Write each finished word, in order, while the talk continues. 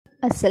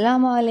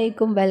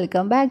Assalamualaikum,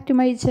 welcome back to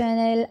my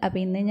channel. അപ്പോൾ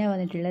ഇന്ന് ഞാൻ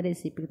വന്നിട്ടുള്ള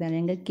റെസിപ്പി തന്നെ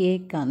ഞങ്ങൾ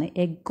കേക്കാണ്.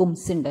 എഗ്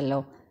കുംസ് ഉണ്ടല്ലോ,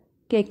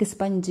 കേക്ക്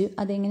സ്പഞ്ച്.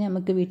 അതെങ്ങനെ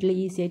നമുക്ക് വീട്ടിൽ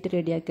ഈസി ആയിട്ട്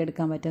റെഡിയാക്കി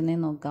എടുക്കാൻ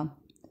പറ്റുന്നതെന്ന് നോക്കാം.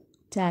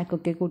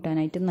 ചായക്കൊക്കെ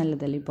കൂട്ടാനായിട്ട്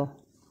നല്ലതല്ലേ ഇപ്പോൾ.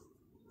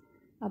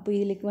 അപ്പോൾ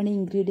ഇതിലേക്ക് വേണ്ട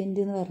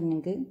ഇൻഗ്രീഡിയൻറ്റ് എന്ന്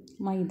പറഞ്ഞെങ്കിൽ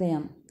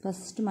മൈദയാണ്.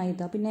 ഫസ്റ്റ്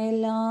മൈദ. പിന്നെ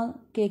എല്ലാ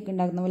കേക്ക്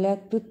ഉണ്ടാക്കുന്ന പോലെ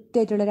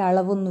കൃത്യമായിട്ടുള്ളൊരു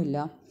അളവൊന്നുമില്ല.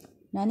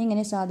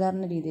 ഞാനിങ്ങനെ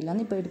സാധാരണ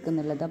രീതിയിലാണ് ഇപ്പോൾ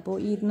എടുക്കുന്നുള്ളത്. അപ്പോൾ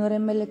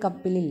 200 ml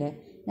കപ്പിലില്ലേ,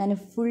 ഞാൻ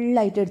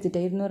ഫുള്ളായിട്ട് എടുത്തിട്ട്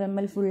 200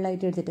 ml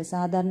ഫുള്ളായിട്ട് എടുത്തിട്ട്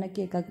സാധാരണ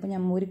കേക്കാക്കുമ്പോൾ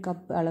ഞാൻ 1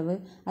 കപ്പ് അളവ്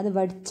അത്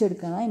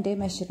വടിച്ചെടുക്കുന്നത് എൻ്റെ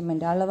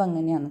മെഷർമെൻറ്റ് അളവ്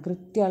അങ്ങനെയാണ്,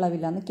 കൃത്യ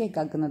അളവിലാണ്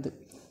കേക്കാക്കുന്നത്.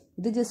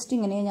 ഇത് ജസ്റ്റ്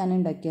ഇങ്ങനെ ഞാൻ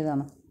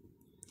ഉണ്ടാക്കിയതാണ്.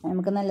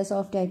 നമുക്ക് നല്ല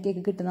സോഫ്റ്റ് ആയ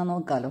കേക്ക് കിട്ടുന്ന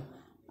നോക്കാമല്ലോ.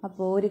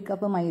 അപ്പോൾ 1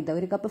 കപ്പ് മൈദ,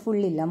 1 കപ്പ്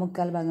ഫുള്ളില്ല,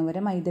 1/4 ഭാഗം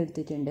വരെ മൈദ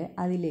എടുത്തിട്ടുണ്ട്.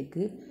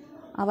 അതിലേക്ക്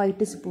ആ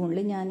വൈറ്റ്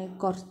സ്പൂണിൽ ഞാൻ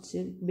കുറച്ച്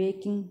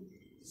ബേക്കിംഗ്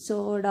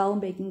സോഡാവും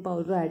ബേക്കിംഗ്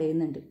പൗഡറും ആഡ്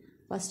ചെയ്യുന്നുണ്ട്.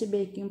 ഫസ്റ്റ്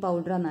ബേക്കിംഗ്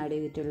പൗഡറാണ് ആഡ്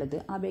ചെയ്തിട്ടുള്ളത്.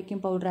 ആ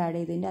ബേക്കിംഗ് പൗഡർ ആഡ്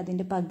ചെയ്തതിൻ്റെ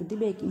അതിൻ്റെ പകുതി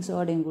ബേക്കിംഗ്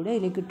സോഡയും കൂടി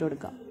അതിലേക്ക് ഇട്ട്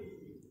കൊടുക്കാം.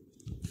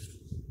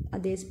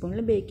 അതേ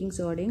സ്പൂണിൽ ബേക്കിംഗ്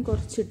സോഡയും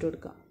കുറച്ച് ഇട്ട്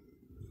കൊടുക്കാം.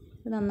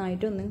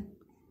 നന്നായിട്ടൊന്ന്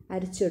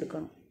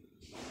അരച്ചെടുക്കണം.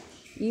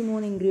 ഈ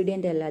 3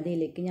 ഇൻഗ്രീഡിയൻ്റ് അല്ലാതെ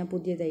ഇതിലേക്ക് ഞാൻ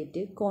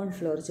പുതിയതായിട്ട്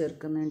കോൺഫ്ലോർ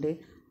ചേർക്കുന്നുണ്ട്.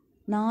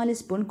 4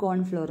 സ്പൂൺ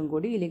കോൺഫ്ലോറും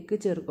കൂടി ഇതിലേക്ക്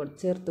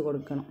ചേർത്ത്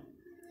കൊടുക്കണം.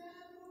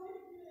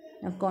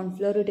 ഞാൻ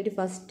കോൺഫ്ലോർ ഇട്ടിട്ട്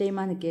ഫസ്റ്റ്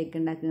ടൈമാണ് കേക്ക്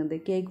ഉണ്ടാക്കുന്നത്.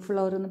 കേക്ക്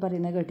ഫ്ലോർ എന്ന്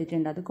പറയുന്നത്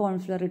കേട്ടിട്ടുണ്ട്. അത്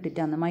കോൺഫ്ലോർ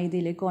ഇട്ടിട്ടാണ്,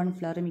 മൈദയിൽ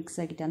കോൺഫ്ലോർ മിക്സ്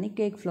ആക്കിയിട്ടാണ് ഈ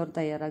കേക്ക് ഫ്ലോർ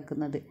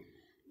തയ്യാറാക്കുന്നത്.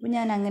 അപ്പോൾ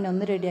ഞാൻ അങ്ങനെ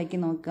ഒന്ന് റെഡിയാക്കി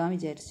നോക്കാൻ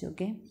വിചാരിച്ചു.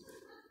 ഓക്കെ,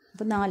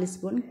 അപ്പോൾ 4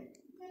 സ്പൂൺ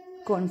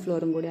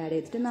കോൺഫ്ലോറും കൂടി ആഡ്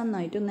ചെയ്തിട്ട്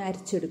നന്നായിട്ടൊന്ന്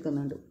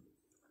അരച്ചെടുക്കുന്നുണ്ട്.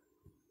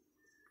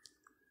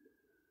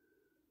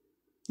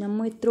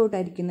 നമ്മൾ ഇത്രോട്ട്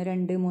അരിക്കുന്നു,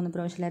 2-3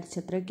 പ്രാവശ്യം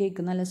അരച്ചത്ര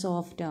കേക്ക് നല്ല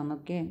സോഫ്റ്റാണ്.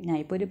 ഓക്കെ, ഞാൻ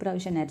ഇപ്പോൾ 1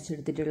 പ്രാവശ്യം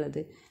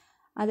അരച്ചെടുത്തിട്ടുള്ളത്.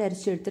 അത്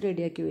അരച്ചെടുത്ത്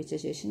റെഡിയാക്കി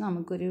വെച്ച ശേഷം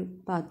നമുക്കൊരു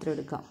പാത്രം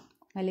എടുക്കാം.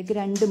 അതിലേക്ക്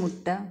 2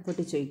 മുട്ട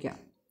പൊട്ടിച്ച് വയ്ക്കാം.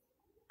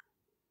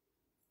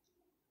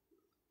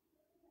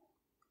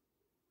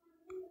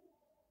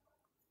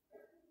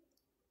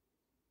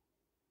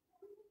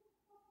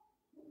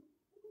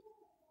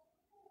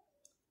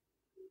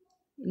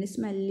 ഇനി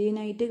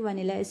സ്മെല്ലിനായിട്ട്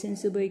വനില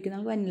എസൻസ് ഉപയോഗിക്കുന്ന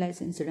വനില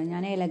എസൻസ് ഇടാം.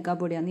 ഞാൻ ഏലക്ക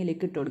പൊടിയാണ്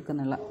ഇതിലേക്ക് ഇട്ട്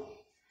കൊടുക്കുന്നുള്ള.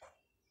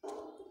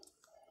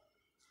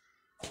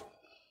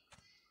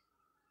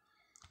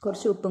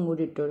 കുറച്ച് ഉപ്പും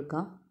കൂടി ഇട്ട്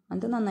കൊടുക്കാം.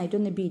 അത്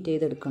നന്നായിട്ടൊന്ന് ബീറ്റ്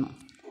ചെയ്തെടുക്കണം.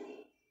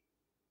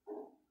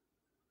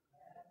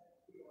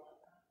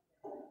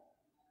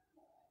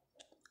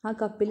 ആ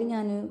കപ്പിൽ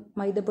ഞാൻ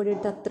മൈദപ്പൊടി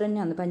എടുത്ത് അത്ര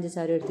തന്നെയാണ്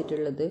പഞ്ചസാര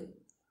എടുത്തിട്ടുള്ളത്.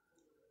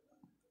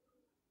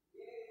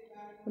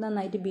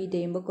 നന്നായിട്ട് ബീറ്റ്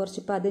ചെയ്യുമ്പോൾ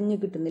കുറച്ച് പതഞ്ഞ്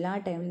കിട്ടുന്നില്ല. ആ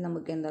ടൈമിൽ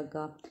നമുക്ക്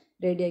എന്താക്കാം,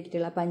 റെഡി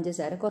ആക്കിയിട്ടുള്ള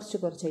പഞ്ചസാര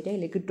കുറച്ചായിട്ട്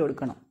അതിലേക്ക് ഇട്ട്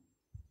കൊടുക്കണം.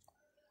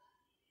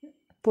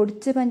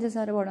 പൊടിച്ച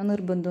പഞ്ചസാര പോടാൻ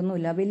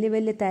നിർബന്ധമൊന്നുമില്ല.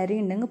 വലിയ തരി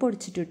ഉണ്ടെങ്കിൽ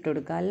പൊടിച്ചിട്ട് ഇട്ട്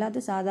കൊടുക്കുക.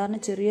 അല്ലാതെ സാധാരണ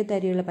ചെറിയ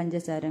തരിയുള്ള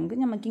പഞ്ചസാര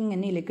എങ്കിൽ നമുക്ക്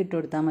ഇങ്ങനെ ഇതിലേക്ക് ഇട്ട്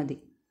കൊടുത്താൽ മതി.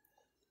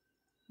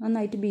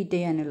 നന്നായിട്ട് ബീറ്റ്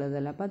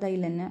ചെയ്യാനുള്ളതല്ല, അപ്പോൾ അത്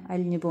അതിൽ തന്നെ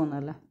അലിഞ്ഞു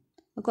പോകുന്നതല്ല.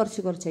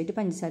 കുറച്ചായിട്ട്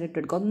പഞ്ചസാര ഇട്ട്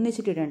കൊടുക്കുക.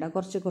 ഒന്നിച്ചിട്ട് ഇടേണ്ട,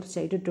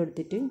 കുറച്ചായിട്ട് ഇട്ട്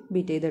കൊടുത്തിട്ട്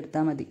ബീറ്റ്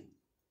ചെയ്തെടുത്താൽ മതി.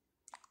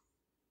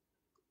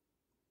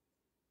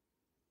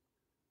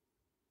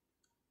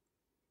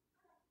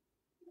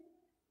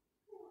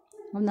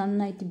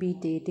 നന്നായിട്ട്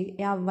ബീറ്റ്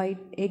ചെയ്തിട്ട് ആ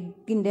വൈറ്റ്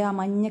എഗ്ഗിൻ്റെ ആ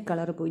മഞ്ഞ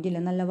കളർ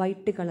പോയിട്ടില്ല, നല്ല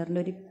വൈറ്റ്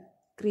കളറിൻ്റെ ഒരു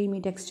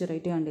ക്രീമി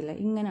ടെക്സ്ചറായിട്ട് കണ്ടില്ല,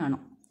 ഇങ്ങനെയാണോ?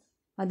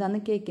 അതാണ്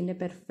കേക്കിൻ്റെ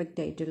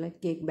പെർഫെക്റ്റ് ആയിട്ടുള്ള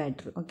കേക്ക്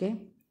ബാറ്റർ. ഓക്കെ,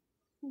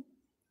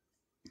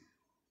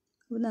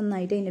 അപ്പോൾ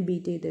നന്നായിട്ട് അതിനെ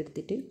ബീറ്റ്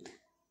ചെയ്തെടുത്തിട്ട്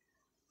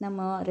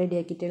നമ്മൾ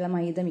റെഡിയാക്കിയിട്ടുള്ള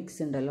മൈദ മിക്സ്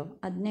ഉണ്ടല്ലോ,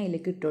 അതിനെ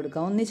അതിലേക്ക് ഇട്ട്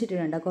കൊടുക്കുക.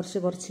 ഒന്നിച്ചിട്ടിടണ്ട,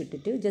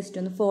 കുറച്ചിട്ടിട്ട് ജസ്റ്റ്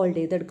ഒന്ന് ഫോൾഡ്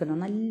ചെയ്തെടുക്കണം.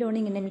 നല്ലോണം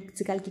ഇങ്ങനെ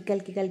മിക്സ്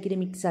കലക്കിയിട്ട്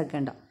മിക്സ്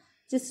ആക്കേണ്ട,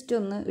 ജസ്റ്റ്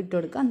ഒന്ന് ഇട്ട്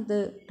കൊടുക്കുക. അത്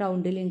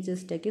റൗണ്ടിൽ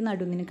ജസ്റ്റ് ആക്കി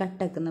നടുവിന്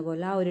കട്ടാക്കുന്ന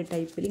പോലെ ആ ഒരു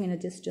ടൈപ്പിൽ ഇങ്ങനെ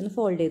ജസ്റ്റ് ഒന്ന്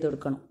ഫോൾഡ് ചെയ്ത്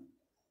കൊടുക്കണം.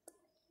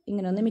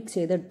 ഇങ്ങനെ ഒന്ന് മിക്സ്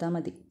ചെയ്തെടുത്താൽ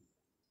മതി.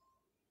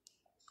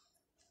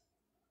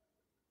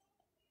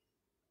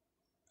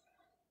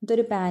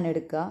 ഇതൊരു പാൻ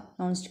എടുക്കുക,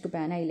 നോൺ സ്റ്റിക്ക്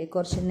പാൻ. അതിലേക്ക്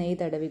കുറച്ച്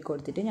നെയ്യ് തടവി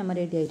കൊടുത്തിട്ട് നമ്മൾ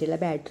റെഡി ആയിട്ടുള്ള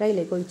ബാറ്റർ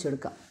അതിലേക്ക് ഒഴിച്ചു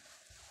കൊടുക്കാം.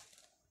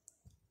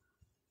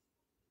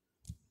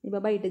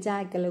 ഇപ്പോൾ വൈകിട്ട്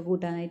ചായക്കെല്ലാം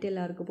കൂട്ടാനായിട്ട്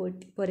എല്ലാവർക്കും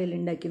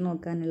പുരയിലുണ്ടാക്കി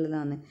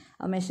നോക്കാനുള്ളതാണ്.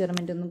 ആ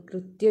മെഷർമെൻ്റ് ഒന്നും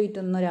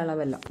കൃത്യമായിട്ടൊന്നും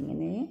ഒരളവല്ല,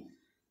 ഇങ്ങനെ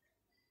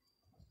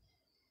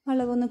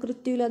അളവൊന്നും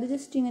കൃത്യമില്ല. അത്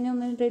ജസ്റ്റ് ഇങ്ങനെ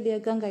ഒന്ന്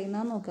റെഡിയാക്കാൻ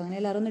കഴിയുന്നാൽ നോക്കാം. അങ്ങനെ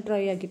എല്ലാവരും ഒന്ന്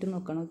ട്രൈ ആക്കിയിട്ട്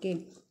നോക്കണം. ഓക്കെ,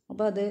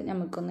 അപ്പോൾ അത്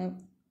നമുക്കൊന്ന്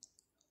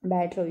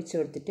ബാറ്റർ ഒഴിച്ച്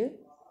കൊടുത്തിട്ട്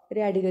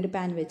ഒരു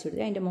പാൻ വെച്ച്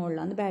കൊടുത്തിട്ട് അതിൻ്റെ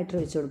മുകളിലാണ് ബാറ്റർ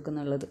ഒഴിച്ച്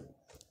കൊടുക്കുന്നുള്ളത്.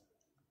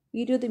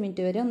 20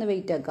 മിനിറ്റ് വരെ ഒന്ന്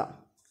വെയിറ്റ് ആക്കാം.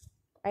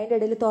 അതിൻ്റെ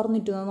ഇടയിൽ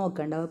തുറന്നിട്ടൊന്നും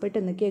നോക്കണ്ട,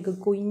 പെട്ടെന്ന് കേക്ക്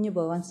കുഞ്ഞു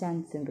പോകാൻ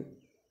ചാൻസ് ഉണ്ട്.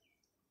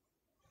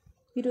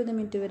 20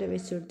 മിനിറ്റ് വരെ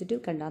വെച്ച് കൊടുത്തിട്ട്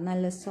കണ്ട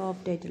നല്ല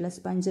സോഫ്റ്റ് ആയിട്ടുള്ള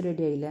സ്പഞ്ച്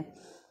റെഡി ആയില്ലേ.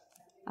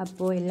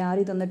 അപ്പോൾ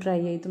എല്ലാവരും ഇതൊന്ന് ട്രൈ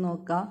ചെയ്ത്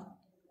നോക്കാം.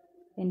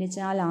 എൻ്റെ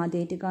ചാനൽ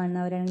ആദ്യമായിട്ട്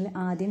കാണുന്നവരാണെങ്കിൽ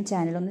ആദ്യം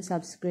ചാനലൊന്ന്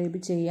സബ്സ്ക്രൈബ്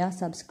ചെയ്യുക.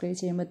 സബ്സ്ക്രൈബ്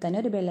ചെയ്യുമ്പോൾ തന്നെ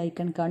ഒരു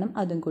ബെല്ലൈക്കൺ കാണും,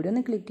 അതും കൂടി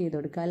ഒന്ന് ക്ലിക്ക് ചെയ്ത്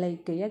കൊടുക്കുക.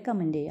 ലൈക്ക് ചെയ്യുക,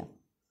 കമൻറ്റ് ചെയ്യുക.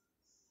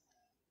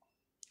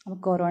 അപ്പോൾ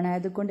കൊറോണ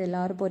ആയതുകൊണ്ട്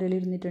എല്ലാവരും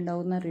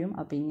പുരയിലിരുന്നിട്ടുണ്ടാവും എന്നറിയും.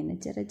 അപ്പോൾ ഇങ്ങനെ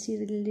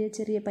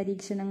ചെറിയ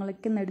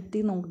പരീക്ഷണങ്ങളൊക്കെ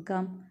നടത്തി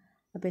നോക്കാം.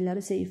 അപ്പോൾ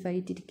എല്ലാവരും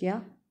സേഫായിട്ടിരിക്കുക.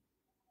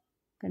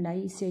 കണ്ട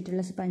ഈസി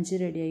ആയിട്ടുള്ള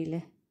സ്പഞ്ച് റെഡി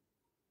ആയില്ലേ.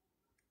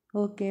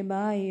 Okay,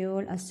 by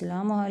all.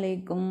 അസ്സലാമു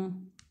അലൈക്കും.